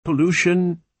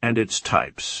Pollution and its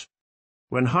types.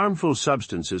 When harmful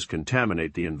substances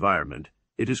contaminate the environment,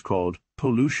 it is called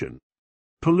pollution.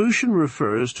 Pollution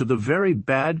refers to the very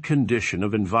bad condition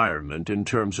of environment in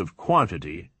terms of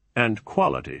quantity and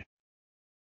quality.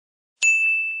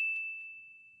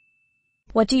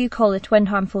 What do you call it when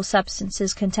harmful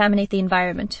substances contaminate the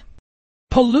environment?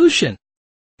 Pollution.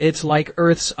 It's like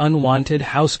Earth's unwanted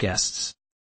house guests.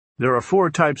 There are 4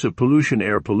 types of pollution: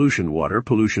 air pollution, water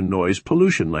pollution, noise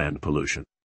pollution, land pollution.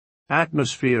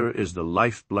 Atmosphere is the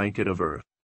life blanket of Earth.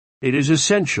 It is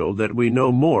essential that we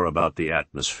know more about the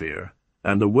atmosphere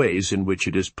and the ways in which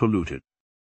it is polluted.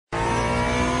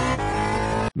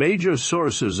 Major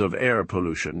sources of air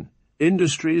pollution: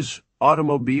 industries,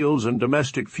 automobiles and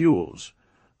domestic fuels,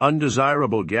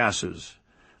 undesirable gases,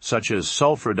 such as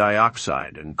sulfur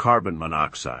dioxide and carbon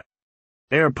monoxide.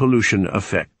 Air pollution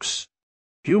affects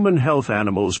human health,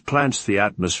 animals, plants, the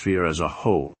atmosphere as a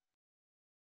whole.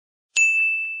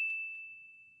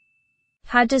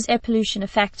 How does air pollution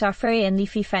affect our furry and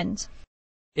leafy friends?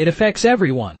 It affects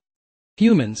everyone.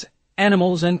 Humans,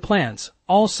 animals, and plants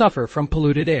all suffer from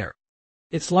polluted air.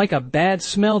 It's like a bad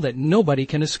smell that nobody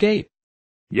can escape.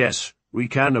 Yes, we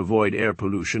can avoid air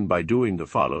pollution by doing the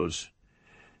follows.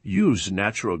 Use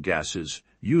natural gases.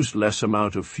 Use less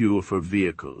amount of fuel for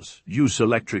vehicles. Use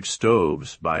electric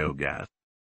stoves, biogas.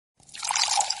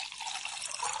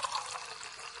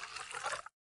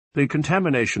 The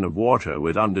contamination of water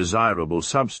with undesirable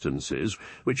substances,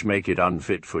 which make it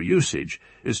unfit for usage,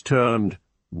 is termed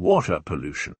water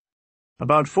pollution.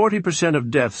 About 40%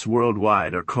 of deaths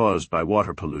worldwide are caused by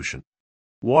water pollution.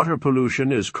 Water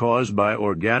pollution is caused by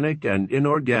organic and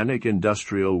inorganic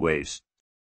industrial waste.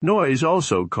 Noise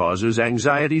also causes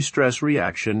anxiety, stress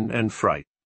reaction, and fright.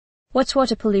 What's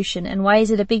water pollution and why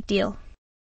is it a big deal?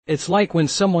 It's like when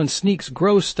someone sneaks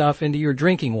gross stuff into your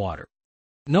drinking water.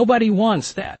 Nobody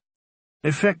wants that.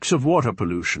 Effects of water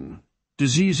pollution.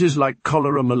 Diseases like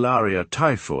cholera, malaria,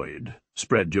 typhoid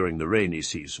spread during the rainy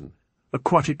season.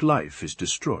 Aquatic life is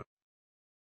destroyed.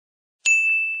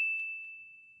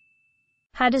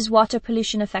 How does water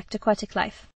pollution affect aquatic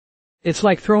life? It's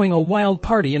like throwing a wild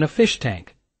party in a fish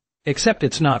tank, except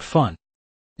it's not fun.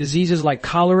 Diseases like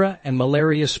cholera and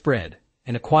malaria spread,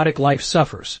 and aquatic life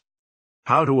suffers.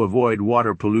 How to avoid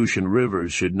water pollution.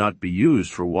 Rivers should not be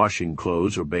used for washing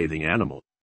clothes or bathing animals.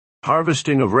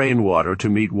 Harvesting of rainwater to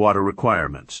meet water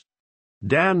requirements.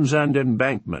 Dams and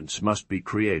embankments must be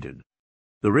created.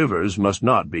 The rivers must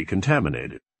not be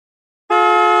contaminated.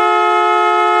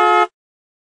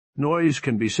 Noise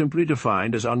can be simply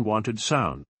defined as unwanted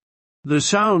sound. The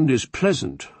sound is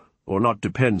pleasant or not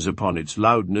depends upon its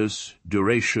loudness,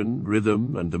 duration,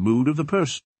 rhythm, and the mood of the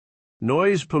person.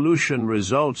 Noise pollution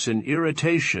results in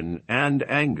irritation and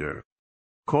anger.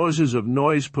 Causes of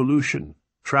noise pollution: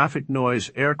 traffic noise,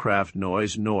 aircraft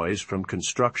noise, noise from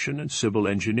construction and civil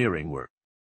engineering work,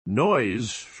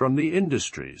 noise from the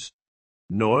industries,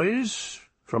 noise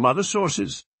from other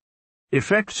sources.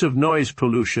 Effects of noise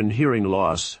pollution: hearing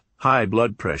loss, high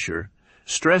blood pressure,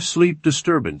 stress, sleep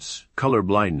disturbance, color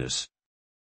blindness.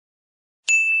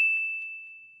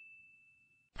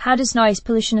 How does noise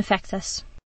pollution affect us?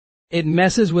 It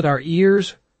messes with our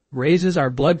ears, raises our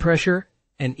blood pressure,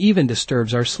 and even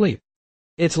disturbs our sleep.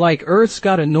 It's like Earth's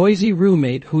got a noisy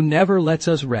roommate who never lets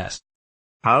us rest.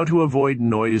 How to avoid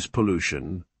noise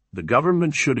pollution. The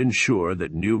government should ensure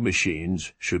that new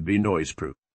machines should be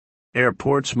noise-proof.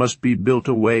 Airports must be built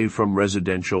away from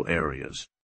residential areas.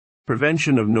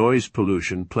 Prevention of noise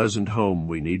pollution. Pleasant home.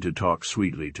 We need to talk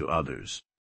sweetly to others.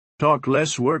 Talk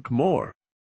less, work more.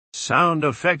 Sound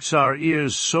affects our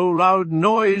ears, so loud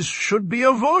noise should be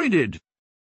avoided.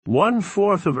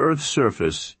 1/4 of Earth's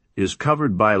surface is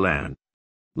covered by land.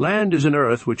 Land is an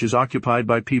earth which is occupied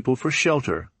by people for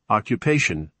shelter,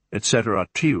 occupation, etc.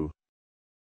 too.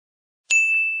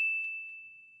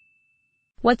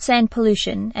 What's sand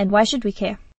pollution and why should we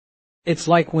care? It's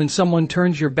like when someone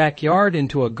turns your backyard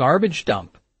into a garbage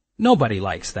dump. Nobody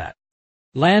likes that.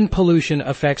 Land pollution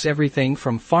affects everything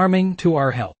from farming to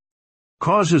our health.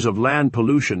 Causes of land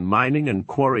pollution: mining and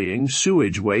quarrying,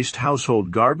 sewage waste, household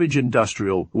garbage,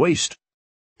 industrial waste.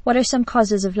 What are some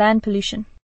causes of land pollution?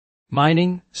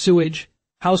 Mining, sewage,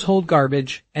 household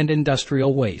garbage, and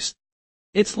industrial waste.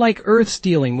 It's like Earth's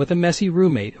dealing with a messy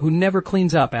roommate who never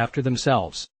cleans up after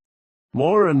themselves.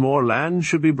 More and more land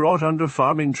should be brought under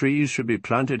farming. Trees should be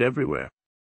planted everywhere.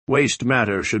 Waste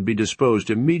matter should be disposed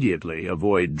immediately.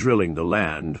 Avoid drilling the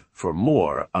land for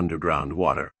more underground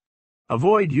water.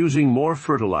 Avoid using more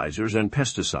fertilizers and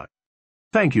pesticides.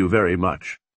 Thank you very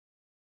much.